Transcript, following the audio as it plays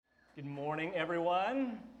Good morning,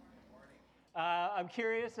 everyone. I'm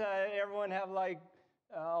curious, everyone have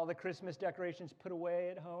all the Christmas decorations put away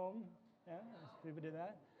at home? Yeah, people do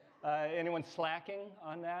that. Anyone slacking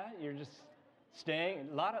on that? You're just staying.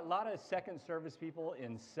 A lot of second service people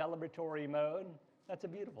in celebratory mode. That's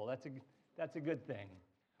that's a good thing.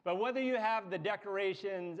 But whether you have the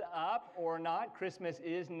decorations up or not, Christmas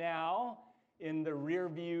is now in the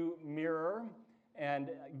rearview mirror. And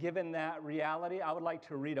given that reality, I would like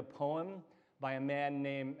to read a poem by a man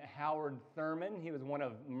named Howard Thurman. He was one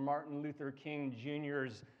of Martin Luther King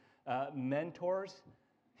Jr.'s mentors.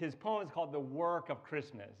 His poem is called The Work of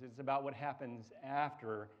Christmas. It's about what happens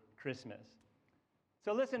after Christmas.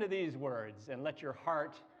 So listen to these words and let your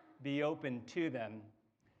heart be open to them.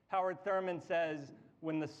 Howard Thurman says,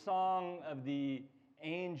 "When the song of the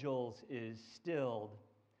angels is stilled,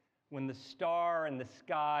 when the star in the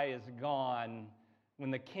sky is gone, when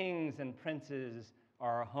the kings and princes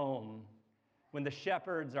are home, when the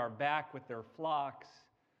shepherds are back with their flocks,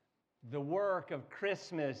 the work of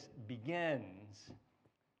Christmas begins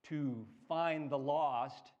to find the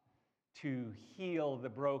lost, to heal the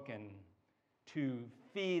broken, to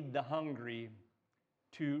feed the hungry,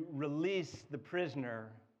 to release the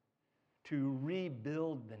prisoner, to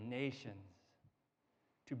rebuild the nations,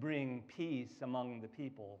 to bring peace among the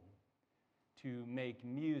people, to make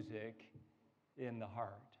music in the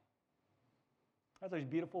heart." Are those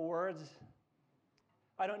beautiful words?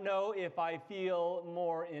 I don't know if I feel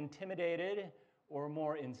more intimidated or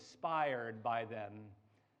more inspired by them.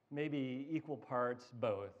 Maybe equal parts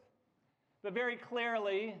both. But very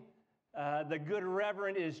clearly, the Good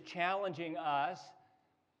Reverend is challenging us.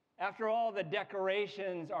 After all the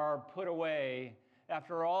decorations are put away,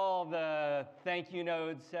 after all the thank you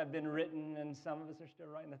notes have been written, and some of us are still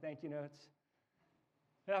writing the thank you notes,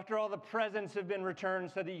 after all the presents have been returned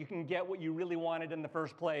so that you can get what you really wanted in the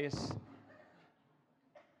first place,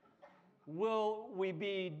 will we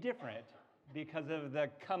be different because of the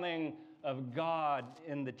coming of God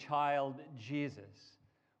in the child Jesus?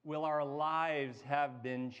 Will our lives have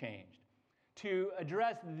been changed? To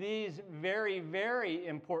address these very, very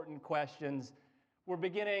important questions, we're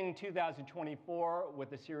beginning 2024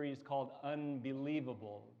 with a series called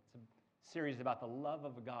Unbelievable. It's a series about the love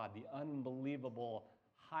of God, the unbelievable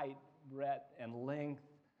height, breadth, and length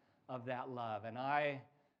of that love. And I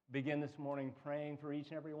begin this morning praying for each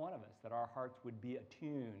and every one of us that our hearts would be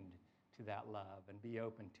attuned to that love and be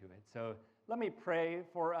open to it. So let me pray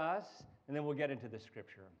for us, and then we'll get into the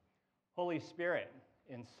scripture. Holy Spirit,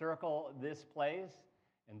 encircle this place,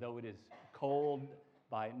 and though it is cold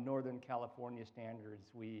by Northern California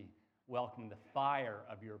standards, we welcome the fire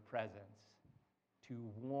of your presence to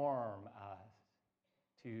warm us,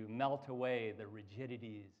 to melt away the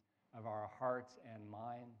rigidities of our hearts and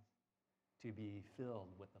minds, to be filled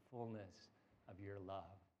with the fullness of your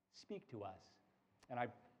love. Speak to us. And I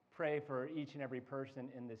pray for each and every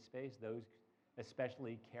person in this space, those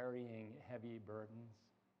especially carrying heavy burdens.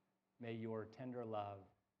 May your tender love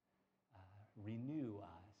renew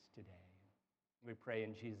us today. We pray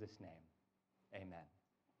in Jesus' name. Amen.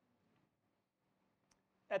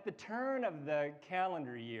 At the turn of the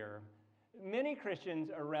calendar year, many Christians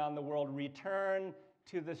around the world return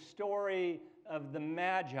to the story of the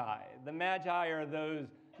Magi. The Magi are those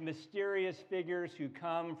mysterious figures who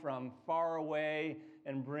come from far away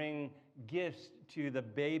and bring gifts to the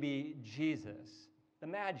baby Jesus, the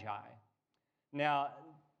Magi. Now,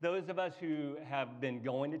 those of us who have been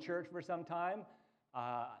going to church for some time,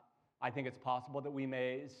 I think it's possible that we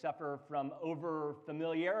may suffer from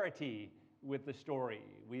over-familiarity with the story.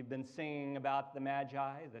 We've been singing about the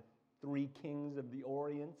Magi, the three kings of the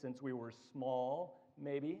Orient since we were small,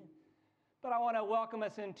 maybe. But I want to welcome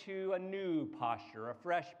us into a new posture, a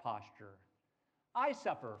fresh posture. I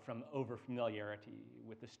suffer from overfamiliarity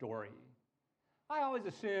with the story. I always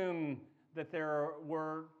assume that there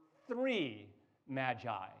were three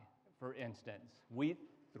Magi, for instance. We,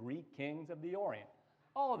 three kings of the Orient.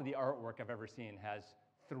 All of the artwork I've ever seen has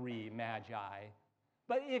three Magi.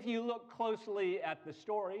 But if you look closely at the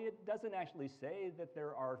story, it doesn't actually say that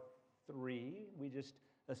there are three. We just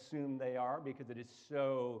assume they are because it is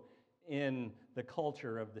so in the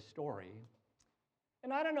culture of the story.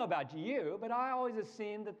 And I don't know about you, but I always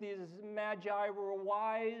assumed that these Magi were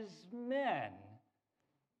wise men.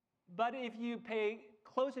 But if you pay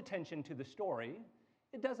close attention to the story,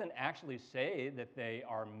 it doesn't actually say that they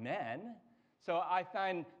are men. So I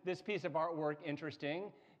find this piece of artwork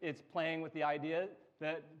interesting. It's playing with the idea,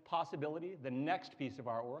 that possibility, the next piece of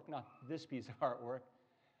artwork, not this piece of artwork,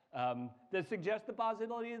 that suggests the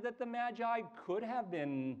possibility that the Magi could have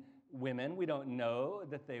been women. We don't know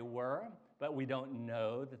that they were, but we don't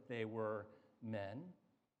know that they were men.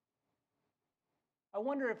 I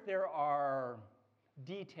wonder if there are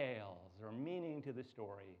details or meaning to the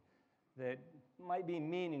story that might be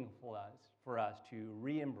meaningful for us to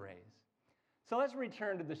re-embrace. So let's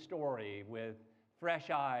return to the story with fresh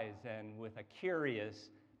eyes and with a curious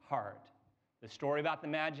heart. The story about the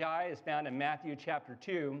Magi is found in Matthew chapter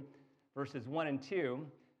 2, verses 1 and 2.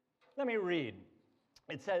 Let me read.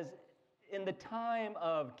 It says, in the time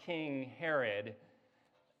of King Herod,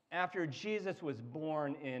 after Jesus was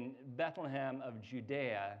born in Bethlehem of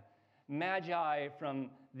Judea, Magi from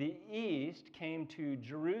the east came to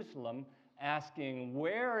Jerusalem asking,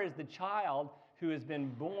 where is the child who has been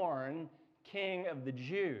born King of the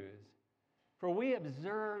Jews? For we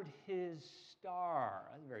observed his star.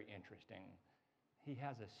 That's very interesting. He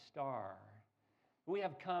has a star. We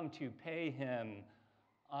have come to pay him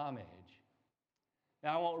homage.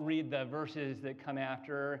 Now, I won't read the verses that come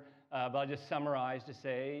after, but I'll just summarize to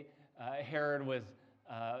say Herod was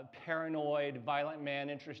a paranoid, violent man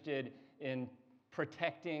interested in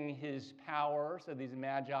protecting his power. So these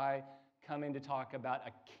magi coming to talk about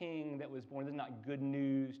a king that was born. This is not good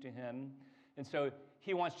news to him. And so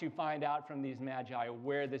he wants to find out from these magi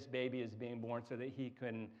where this baby is being born so that he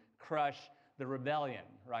can crush the rebellion,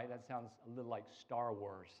 right? That sounds a little like Star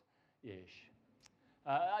Wars-ish.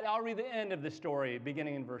 I'll read the end of the story,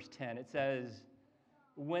 beginning in verse 10. It says,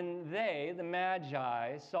 when they, the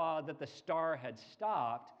Magi, saw that the star had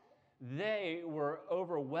stopped, they were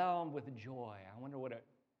overwhelmed with joy. I wonder what it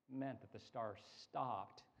meant that the star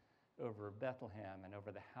stopped over Bethlehem and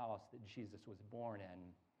over the house that Jesus was born in.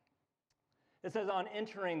 It says, on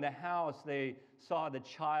entering the house, they saw the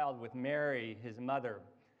child with Mary, his mother.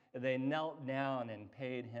 They knelt down and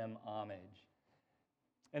paid him homage.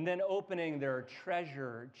 And then opening their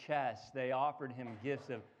treasure chests, they offered him gifts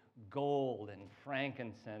of gold and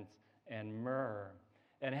frankincense and myrrh.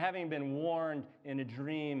 And having been warned in a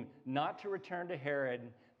dream not to return to Herod,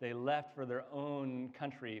 they left for their own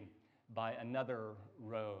country by another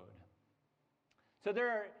road. So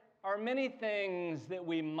there are many things that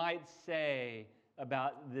we might say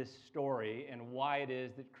about this story and why it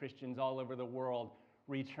is that Christians all over the world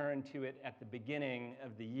return to it at the beginning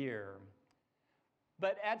of the year.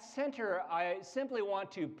 But at center, I simply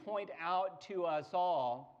want to point out to us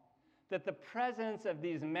all that the presence of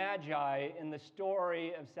these magi in the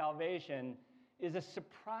story of salvation is a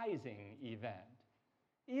surprising event,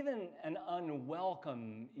 even an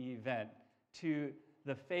unwelcome event to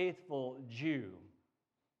the faithful Jew.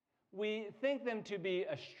 We think them to be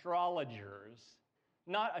astrologers,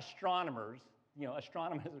 not astronomers. You know,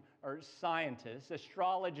 astronomers are scientists.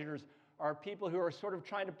 Astrologers are people who are sort of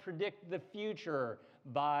trying to predict the future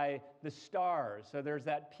by the stars. So there's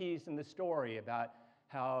that piece in the story about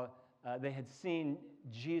how they had seen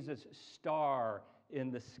Jesus' star in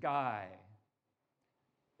the sky.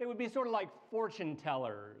 They would be sort of like fortune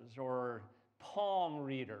tellers or palm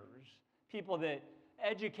readers, people that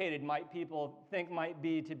educated people think might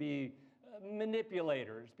be to be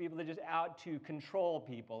manipulators, people that are just out to control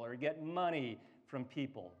people or get money from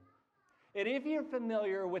people. And if you're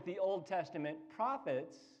familiar with the Old Testament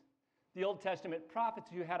prophets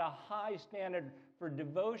who had a high standard for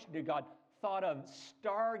devotion to God thought of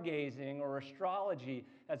stargazing or astrology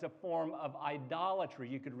as a form of idolatry.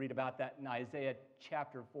 You could read about that in Isaiah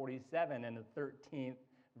chapter 47 and the 13th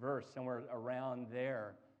verse, somewhere around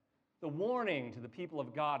there. The warning to the people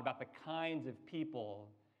of God about the kinds of people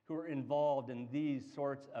who are involved in these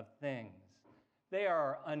sorts of things. They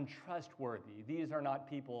are untrustworthy. These are not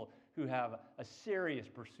people who have a serious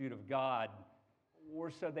pursuit of God, or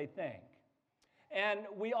so they think. And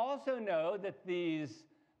we also know that these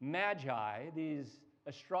magi, these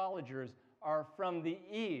astrologers, are from the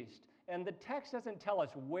east. And the text doesn't tell us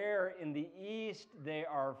where in the east they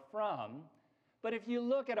are from. But if you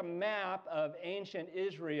look at a map of ancient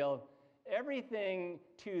Israel, everything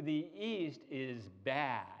to the east is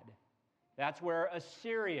bad. That's where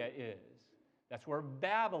Assyria is. That's where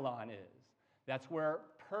Babylon is. That's where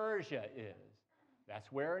Persia is.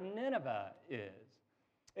 That's where Nineveh is.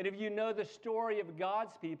 And if you know the story of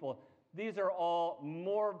God's people, these are all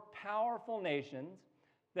more powerful nations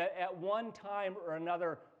that at one time or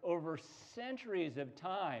another, over centuries of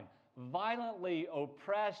time, violently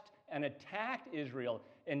oppressed and attacked Israel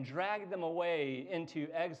and dragged them away into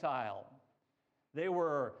exile. They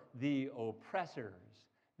were the oppressors.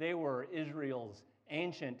 They were Israel's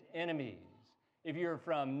ancient enemies. If you're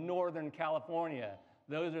from Northern California,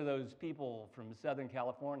 those are those people from Southern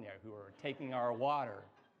California who are taking our water,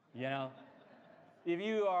 you know? If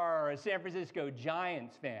you are a San Francisco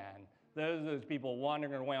Giants fan, those are those people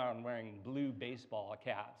wandering around wearing blue baseball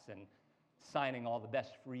caps and signing all the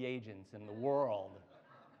best free agents in the world.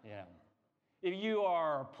 You know. If you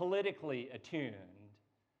are politically attuned,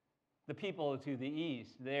 the people to the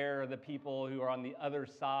east, they're the people who are on the other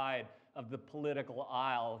side of the political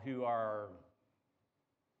aisle who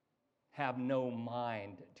have no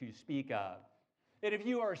mind to speak of. And if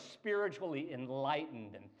you are spiritually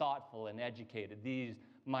enlightened and thoughtful and educated, these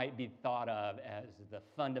might be thought of as the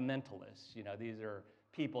fundamentalists. You know, these are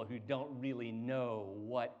people who don't really know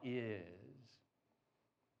what is.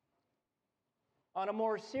 On a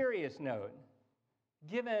more serious note,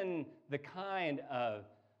 given the kind of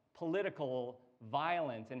political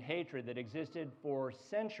violence and hatred that existed for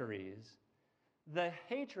centuries, the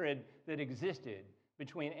hatred that existed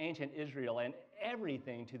between ancient Israel and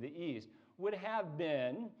everything to the east would have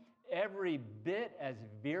been every bit as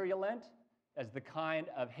virulent as the kind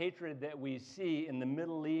of hatred that we see in the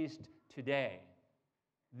Middle East today.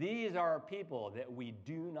 These are people that we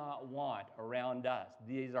do not want around us.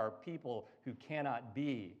 These are people who cannot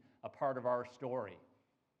be a part of our story.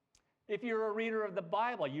 If you're a reader of the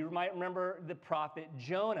Bible, you might remember the prophet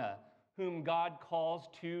Jonah, whom God calls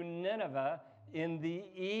to Nineveh in the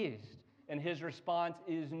east. And his response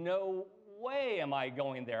is, "No way am I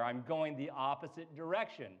going there. I'm going the opposite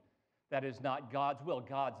direction." That is not God's will.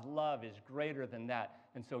 God's love is greater than that.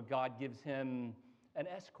 And so God gives him an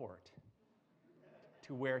escort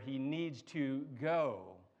to where he needs to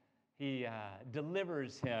go. He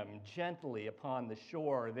delivers him gently upon the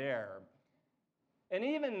shore there. And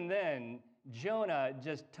even then, Jonah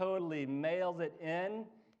just totally mails it in.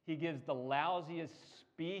 He gives the lousiest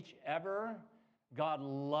speech ever. God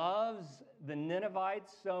loves the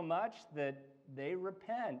Ninevites so much that they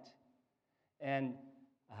repent. And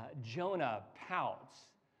Jonah pouts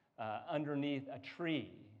underneath a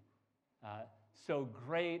tree. So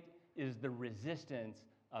great is the resistance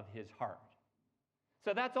of his heart.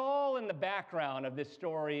 So that's all in the background of this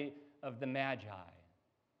story of the Magi.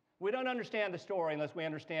 We don't understand the story unless we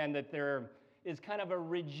understand that there is kind of a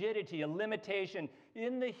rigidity, a limitation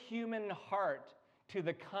in the human heart to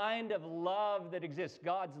the kind of love that exists.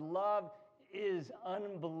 God's love is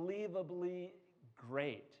unbelievably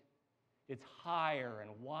great. It's higher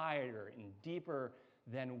and wider and deeper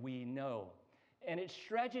than we know. And it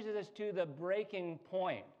stretches us to the breaking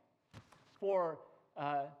point. For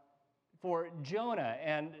Jonah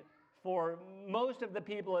and for most of the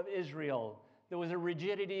people of Israel, there was a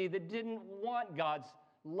rigidity that didn't want God's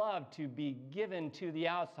love to be given to the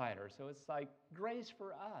outsider. So it's like grace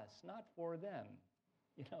for us, not for them.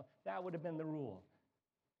 You know, that would have been the rule.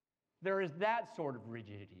 There is that sort of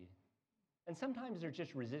rigidity. And sometimes there's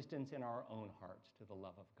just resistance in our own hearts to the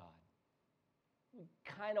love of God. We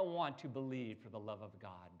kind of want to believe for the love of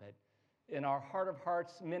God, but in our heart of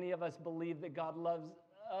hearts, many of us believe that God loves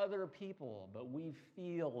other people, but we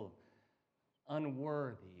feel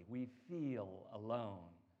unworthy. We feel alone.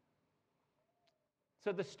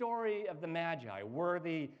 So the story of the Magi,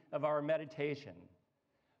 worthy of our meditation.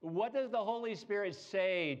 What does the Holy Spirit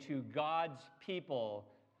say to God's people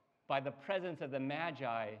by the presence of the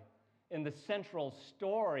Magi in the central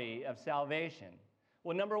story of salvation?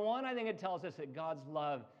 Well, number one, I think it tells us that God's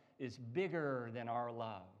love is bigger than our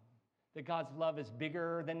love. That God's love is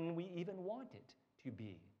bigger than we even want it to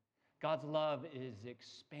be. God's love is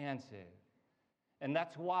expansive. And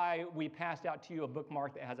that's why we passed out to you a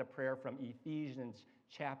bookmark that has a prayer from Ephesians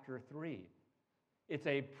chapter 3. It's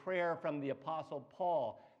a prayer from the Apostle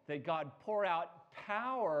Paul that God pour out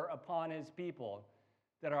power upon his people,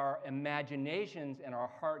 that our imaginations and our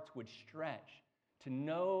hearts would stretch to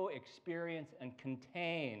know, experience, and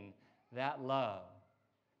contain that love,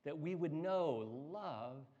 that we would know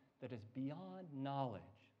love that is beyond knowledge.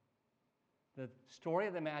 The story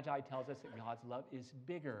of the Magi tells us that God's love is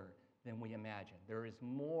bigger than we imagine. There is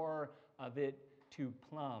more of it to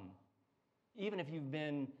plumb. Even if you've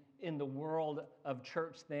been in the world of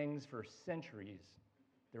church things for centuries,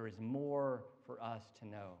 there is more for us to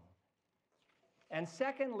know. And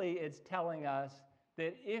secondly, it's telling us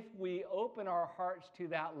that if we open our hearts to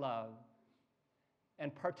that love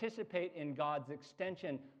and participate in God's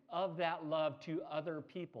extension of that love to other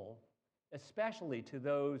people, especially to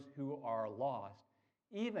those who are lost,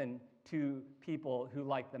 even to people who,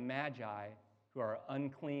 like the Magi, who are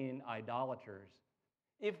unclean idolaters,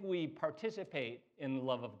 if we participate in the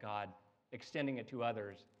love of God, extending it to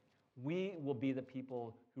others, we will be the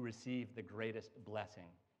people who receive the greatest blessing.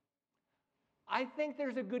 I think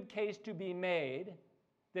there's a good case to be made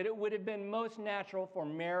that it would have been most natural for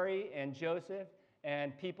Mary and Joseph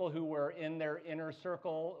and people who were in their inner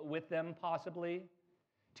circle with them possibly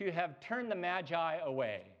to have turned the Magi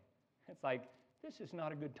away. It's like, this is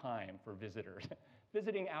not a good time for visitors.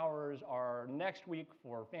 Visiting hours are next week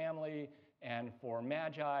for family, and for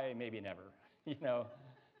magi, maybe never. You know,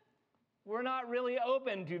 we're not really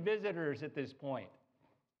open to visitors at this point.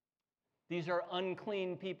 These are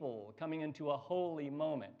unclean people coming into a holy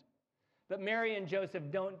moment. But Mary and Joseph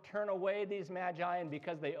don't turn away these magi, and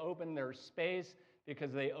because they open their space,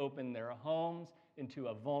 because they open their homes into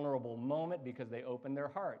a vulnerable moment, because they open their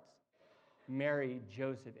hearts, Mary,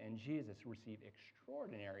 Joseph, and Jesus receive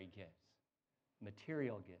extraordinary gifts,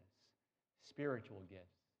 material gifts, spiritual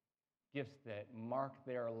gifts, gifts that mark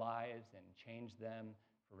their lives and change them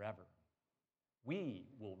forever. We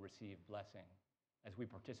will receive blessing as we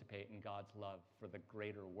participate in God's love for the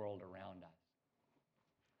greater world around us.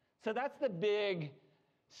 So that's the big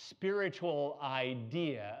spiritual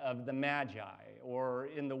idea of the Magi, or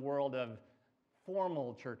in the world of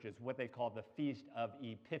formal churches, what they call the Feast of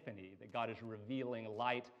Epiphany, that God is revealing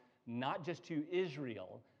light not just to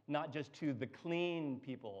Israel, not just to the clean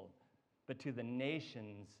people, but to the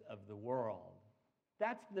nations of the world.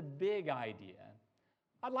 That's the big idea.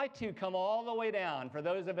 I'd like to come all the way down for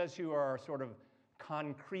those of us who are sort of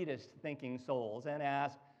concretist thinking souls and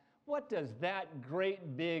ask, what does that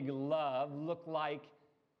great big love look like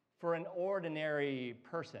for an ordinary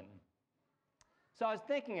person? So I was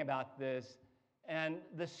thinking about this, and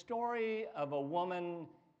the story of a woman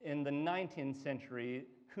in the 19th century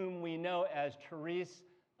whom we know as Therese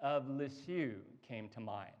of Lisieux came to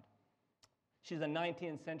mind. She's a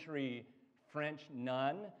 19th century French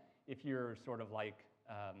nun. If you're sort of like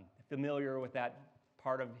familiar with that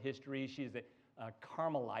part of history, she's a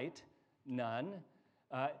Carmelite nun.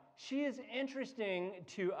 She is interesting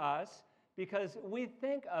to us because we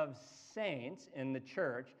think of saints in the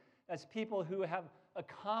church as people who have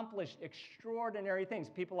accomplished extraordinary things.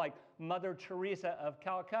 People like Mother Teresa of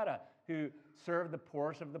Calcutta, who served the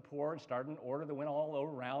poorest of the poor and started an order that went all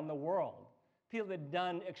around the world. People that had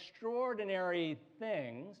done extraordinary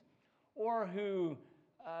things, or who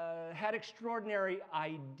had extraordinary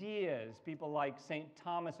ideas. People like St.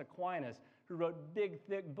 Thomas Aquinas, who wrote big,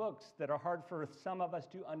 thick books that are hard for some of us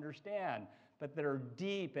to understand, but that are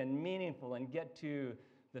deep and meaningful and get to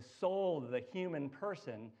the soul of the human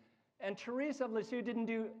person. And Teresa of Lisieux didn't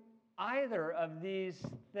do either of these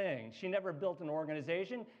things. She never built an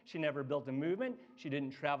organization. She never built a movement. She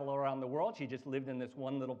didn't travel around the world. She just lived in this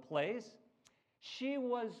one little place. She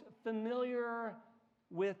was familiar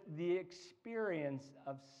with the experience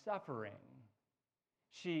of suffering.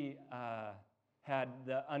 She had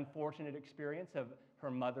the unfortunate experience of her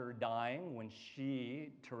mother dying when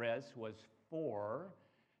she, Therese, was 4.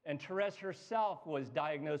 And Therese herself was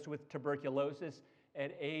diagnosed with tuberculosis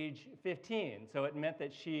at age 15. So it meant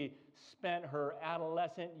that she spent her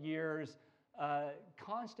adolescent years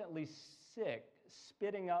constantly sick,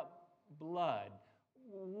 spitting up blood,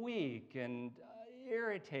 weak and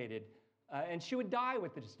irritated. And she would die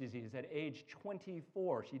with this disease at age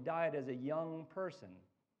 24. She died as a young person.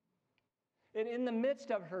 And in the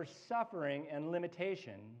midst of her suffering and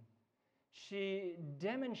limitation, she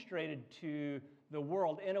demonstrated to the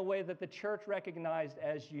world in a way that the church recognized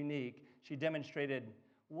as unique. She demonstrated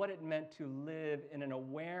what it meant to live in an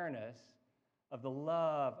awareness of the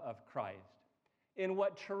love of Christ, in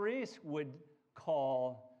what Therese would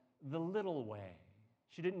call the little way.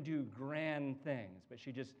 She didn't do grand things, but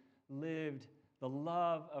she just lived the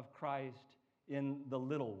love of Christ in the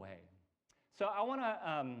little way. So I want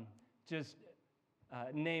to just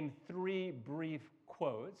name 3 brief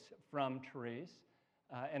quotes from Therese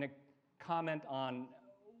and a comment on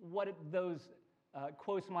what those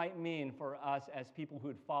quotes might mean for us as people who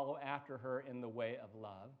would follow after her in the way of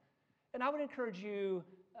love. And I would encourage you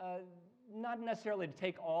not necessarily to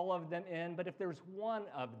take all of them in, but if there's one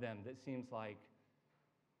of them that seems like,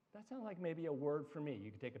 that sounds like maybe a word for me,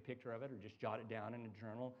 you can take a picture of it or just jot it down in a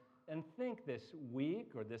journal and think this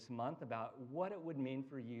week or this month about what it would mean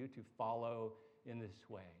for you to follow in this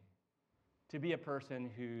way. To be a person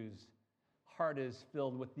whose heart is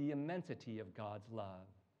filled with the immensity of God's love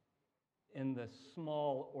in the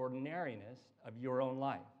small ordinariness of your own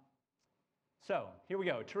life. So, here we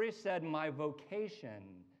go. Therese said, "My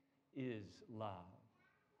vocation is love."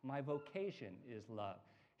 My vocation is love.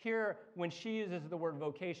 Here, when she uses the word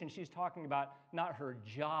vocation, she's talking about not her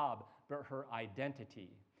job, but her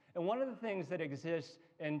identity. And one of the things that exists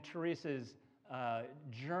in Therese's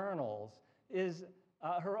journals is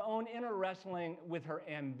her own inner wrestling with her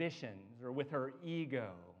ambitions or with her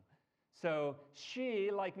ego. So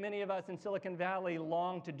she, like many of us in Silicon Valley,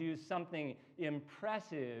 longed to do something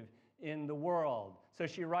impressive in the world. So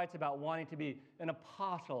she writes about wanting to be an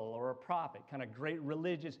apostle or a prophet, kind of great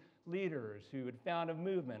religious leaders who had found a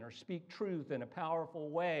movement or speak truth in a powerful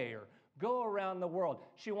way or go around the world.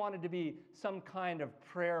 She wanted to be some kind of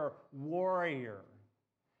prayer warrior.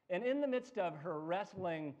 And in the midst of her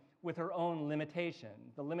wrestling with her own limitation,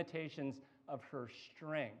 the limitations of her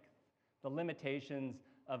strength, the limitations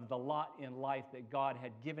of the lot in life that God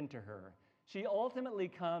had given to her, she ultimately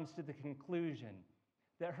comes to the conclusion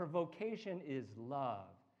that her vocation is love,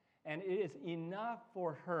 and it is enough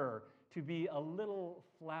for her to be a little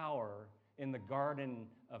flower in the garden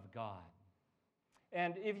of God.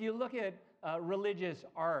 And if you look at religious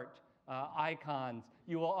art icons,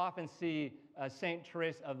 you will often see Saint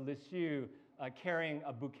Therese of Lisieux carrying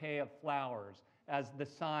a bouquet of flowers as the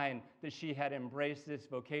sign that she had embraced this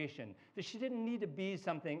vocation, that she didn't need to be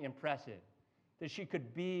something impressive, that she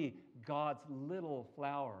could be God's little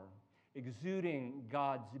flower, exuding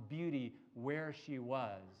God's beauty where she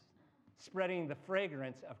was, spreading the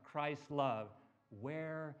fragrance of Christ's love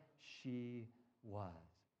where she was.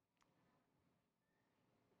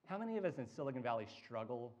 How many of us in Silicon Valley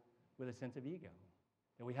struggle with a sense of ego?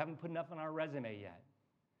 That we haven't put enough on our resume yet?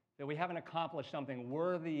 That we haven't accomplished something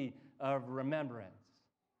worthy of remembrance?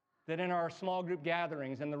 That in our small group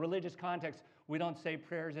gatherings, in the religious context, we don't say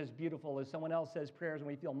prayers as beautiful as someone else says prayers, and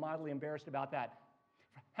we feel mildly embarrassed about that?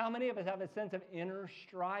 How many of us have a sense of inner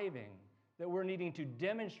striving that we're needing to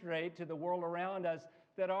demonstrate to the world around us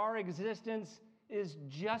that our existence is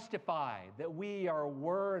justified, that we are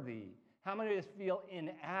worthy? How many of us feel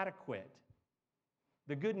inadequate?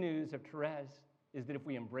 The good news of Therese is that if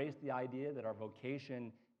we embrace the idea that our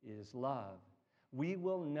vocation is love, we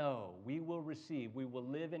will know, we will receive, we will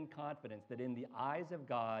live in confidence that in the eyes of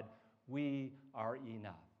God, we are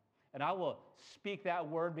enough. And I will speak that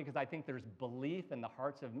word because I think there's belief in the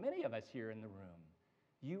hearts of many of us here in the room.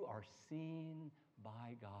 You are seen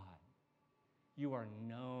by God. You are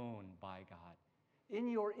known by God in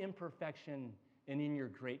your imperfection and in your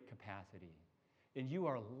great capacity. And you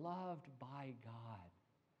are loved by God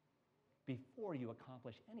before you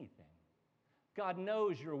accomplish anything. God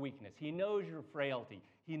knows your weakness. He knows your frailty.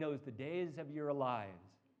 He knows the days of your lives.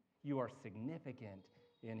 You are significant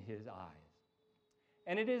in His eyes.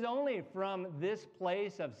 And it is only from this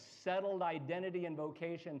place of settled identity and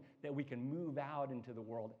vocation that we can move out into the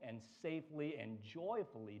world and safely and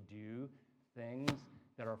joyfully do things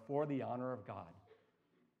that are for the honor of God,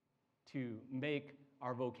 to make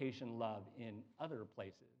our vocation love in other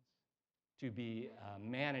places, to be a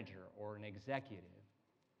manager or an executive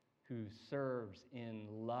who serves in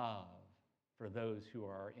love for those who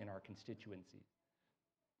are in our constituency,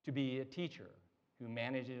 to be a teacher who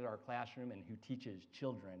manages our classroom and who teaches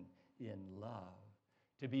children in love,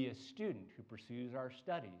 to be a student who pursues our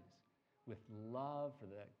studies with love for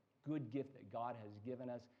the good gift that God has given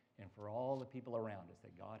us and for all the people around us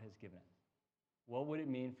that God has given us. What would it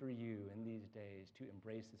mean for you in these days to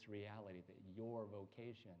embrace this reality that your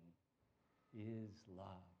vocation is love?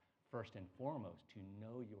 First and foremost, to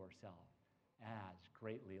know yourself as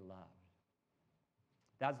greatly loved.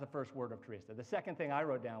 That's the first word of Teresa. The second thing I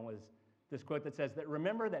wrote down was this quote that says that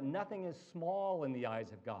remember that nothing is small in the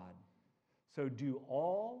eyes of God. So do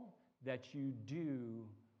all that you do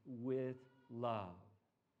with love.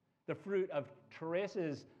 The fruit of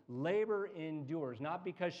Teresa's labor endures, not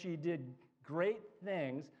because she did great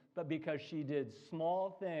things, but because she did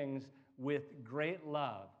small things with great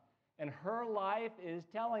love. And her life is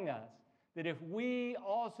telling us that if we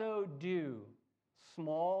also do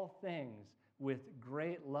small things with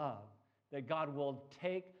great love, that God will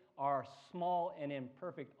take our small and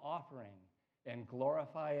imperfect offering and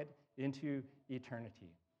glorify it into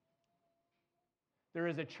eternity. There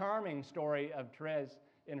is a charming story of Therese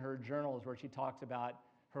in her journals where she talks about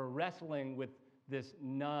her wrestling with this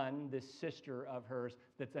nun, this sister of hers,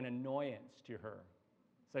 that's an annoyance to her.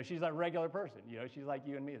 So she's a regular person, she's like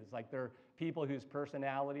you and me. It's like they're people whose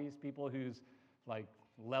personalities, people whose like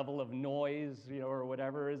level of noise, or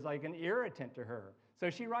whatever is like an irritant to her. So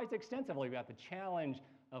she writes extensively about the challenge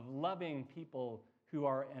of loving people who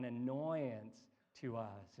are an annoyance to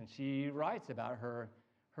us. And she writes about her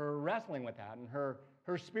wrestling with that and her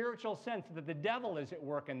spiritual sense that the devil is at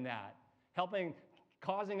work in that,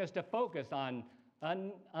 causing us to focus on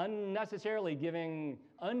unnecessarily giving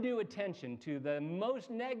undue attention to the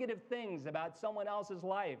most negative things about someone else's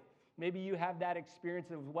life. Maybe you have that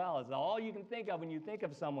experience as well, as all you can think of when you think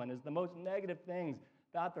of someone is the most negative things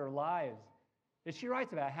about their lives. And she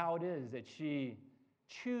writes about how it is that she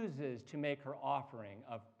chooses to make her offering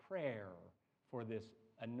of prayer for this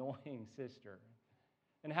annoying sister,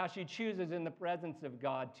 and how she chooses in the presence of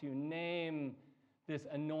God to name this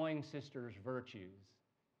annoying sister's virtues.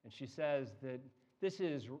 And she says that this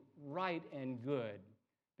is right and good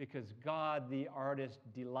because God, the artist,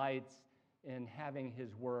 delights in having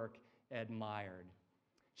his work admired.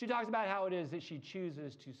 She talks about how it is that she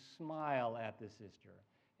chooses to smile at the sister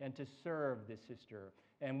and to serve the sister.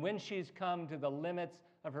 And when she's come to the limits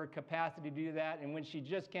of her capacity to do that, and when she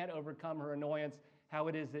just can't overcome her annoyance, how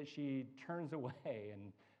it is that she turns away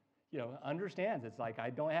and understands it's like, I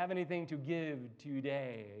don't have anything to give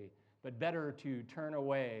today, but better to turn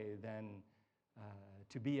away than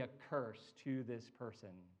to be a curse to this person.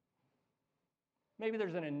 Maybe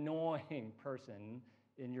there's an annoying person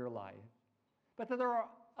in your life, but there are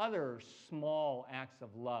other small acts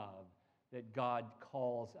of love that God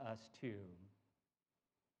calls us to.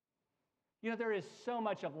 There is so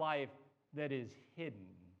much of life that is hidden.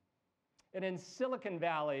 And in Silicon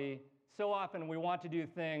Valley, so often we want to do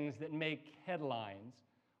things that make headlines.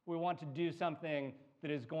 We want to do something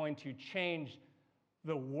that is going to change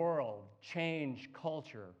the world, change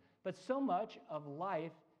culture. But so much of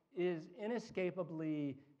life is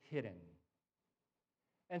inescapably hidden.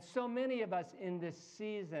 And so many of us in this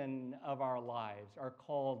season of our lives are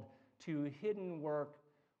called to hidden work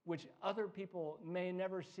which other people may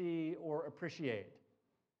never see or appreciate,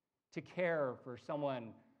 to care for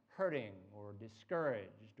someone hurting or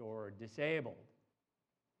discouraged or disabled,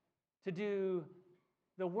 to do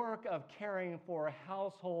the work of caring for a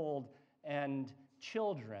household and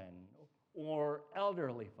children or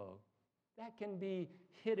elderly folk. That can be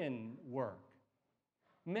hidden work.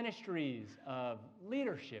 Ministries of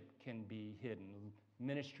leadership can be hidden.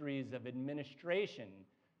 Ministries of administration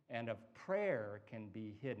and of prayer can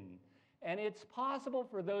be hidden. And it's possible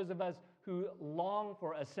for those of us who long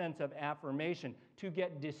for a sense of affirmation to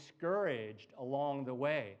get discouraged along the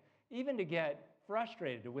way, even to get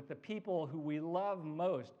frustrated with the people who we love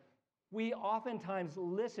most. We oftentimes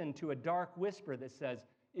listen to a dark whisper that says,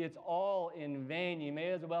 it's all in vain. You may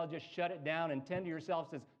as well just shut it down and tend to yourself,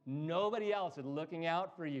 since nobody else is looking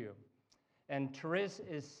out for you. And Therese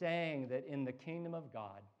is saying that in the kingdom of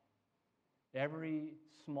God, every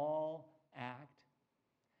small act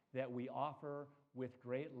that we offer with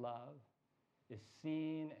great love is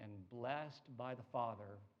seen and blessed by the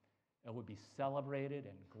Father and will be celebrated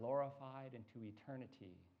and glorified into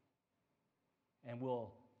eternity. And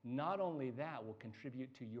will not only that, will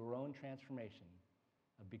contribute to your own transformation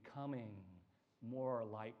of becoming more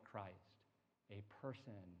like Christ, a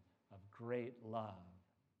person of great love.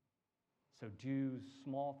 So do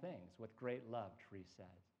small things with great love, Therese says.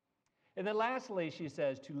 And then lastly, she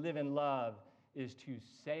says, to live in love is to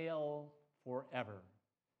sail forever,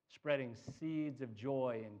 spreading seeds of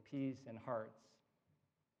joy and peace in hearts.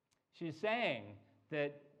 She's saying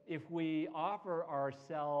that if we offer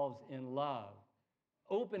ourselves in love,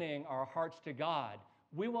 opening our hearts to God,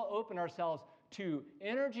 we will open ourselves to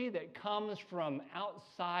energy that comes from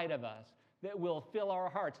outside of us that will fill our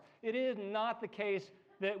hearts. It is not the case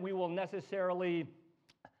that we will necessarily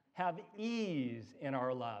have ease in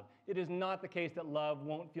our love. It is not the case that love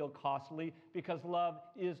won't feel costly, because love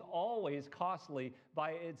is always costly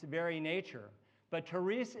by its very nature. But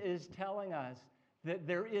Therese is telling us that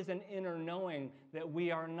there is an inner knowing that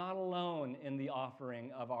we are not alone in the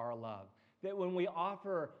offering of our love. That when we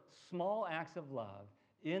offer small acts of love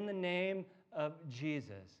in the name of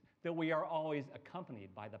Jesus, that we are always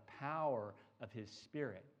accompanied by the power of His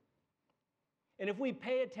Spirit. And if we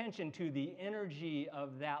pay attention to the energy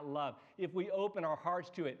of that love, if we open our hearts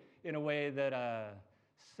to it in a way that a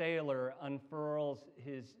sailor unfurls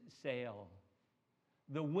his sail,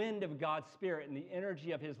 the wind of God's Spirit and the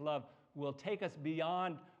energy of His love will take us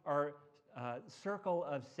beyond our circle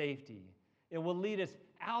of safety. It will lead us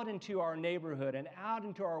out into our neighborhood and out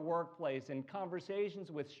into our workplace and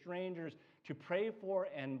conversations with strangers to pray for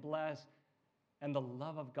and bless, and the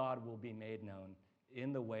love of God will be made known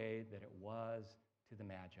in the way that it was to the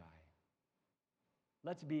Magi.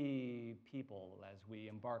 Let's be people as we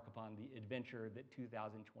embark upon the adventure that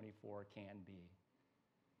 2024 can be,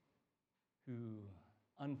 who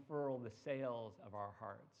unfurl the sails of our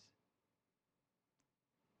hearts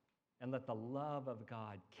and let the love of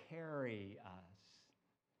God carry us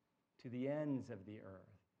to the ends of the earth,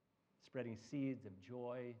 spreading seeds of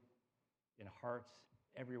joy in hearts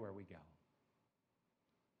everywhere we go.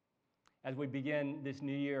 As we begin this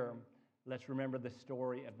new year, let's remember the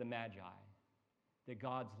story of the Magi, that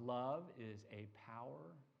God's love is a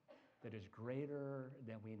power that is greater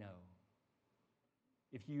than we know.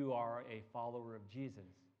 If you are a follower of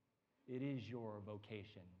Jesus, it is your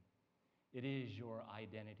vocation. It is your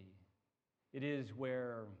identity. It is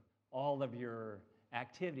where all of your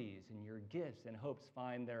activities and your gifts and hopes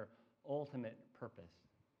find their ultimate purpose.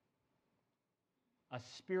 A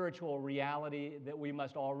spiritual reality that we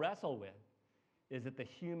must all wrestle with is that the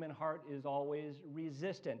human heart is always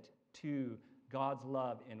resistant to God's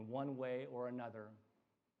love in one way or another.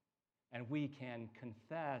 And we can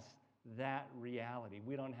confess that reality.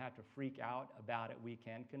 We don't have to freak out about it. We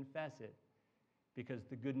can confess it, because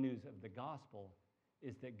the good news of the gospel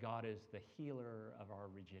is that God is the healer of our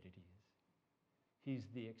rigidities. He's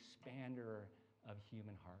the expander of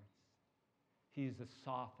human hearts. He's the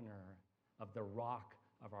softener of the rock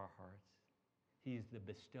of our hearts. He's the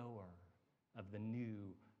bestower of the new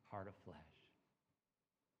heart of flesh.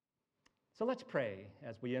 So let's pray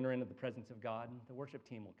as we enter into the presence of God. The worship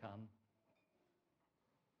team will come.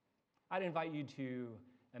 I'd invite you to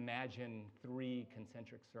imagine 3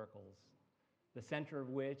 concentric circles, the center of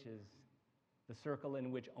which is the circle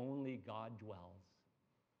in which only God dwells.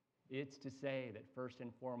 It's to say that first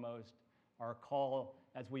and foremost, our call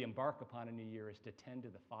as we embark upon a new year is to tend to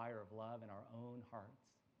the fire of love in our own hearts.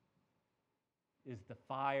 Is the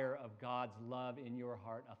fire of God's love in your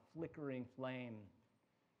heart a flickering flame,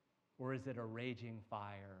 or is it a raging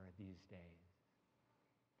fire these days?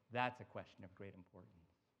 That's a question of great importance.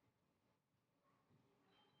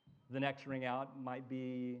 The next ring out might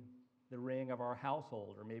be the ring of our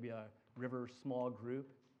household, or maybe a river small group.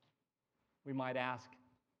 We might ask,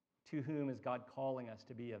 to whom is God calling us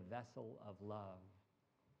to be a vessel of love?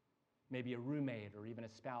 Maybe a roommate or even a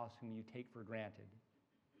spouse whom you take for granted,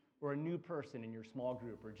 or a new person in your small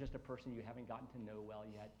group, or just a person you haven't gotten to know well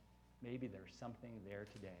yet. Maybe there's something there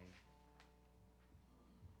today.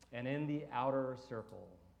 And in the outer circle,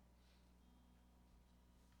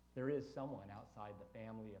 there is someone outside the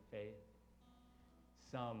family of faith,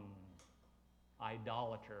 some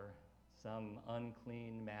idolater, some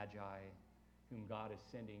unclean magi whom God is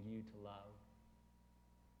sending you to love.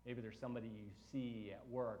 Maybe there's somebody you see at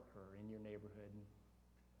work or in your neighborhood.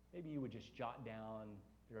 Maybe you would just jot down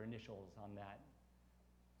their initials on that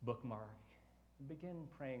bookmark and begin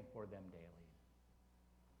praying for them daily.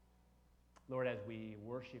 Lord, as we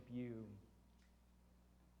worship you,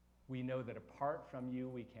 we know that apart from you,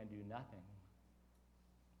 we can do nothing,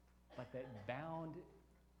 but that bound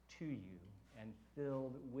to you and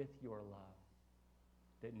filled with your love,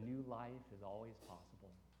 that new life is always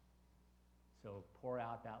possible. So pour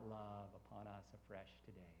out that love upon us afresh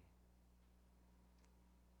today.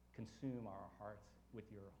 Consume our hearts with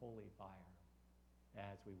your holy fire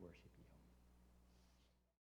as we worship you.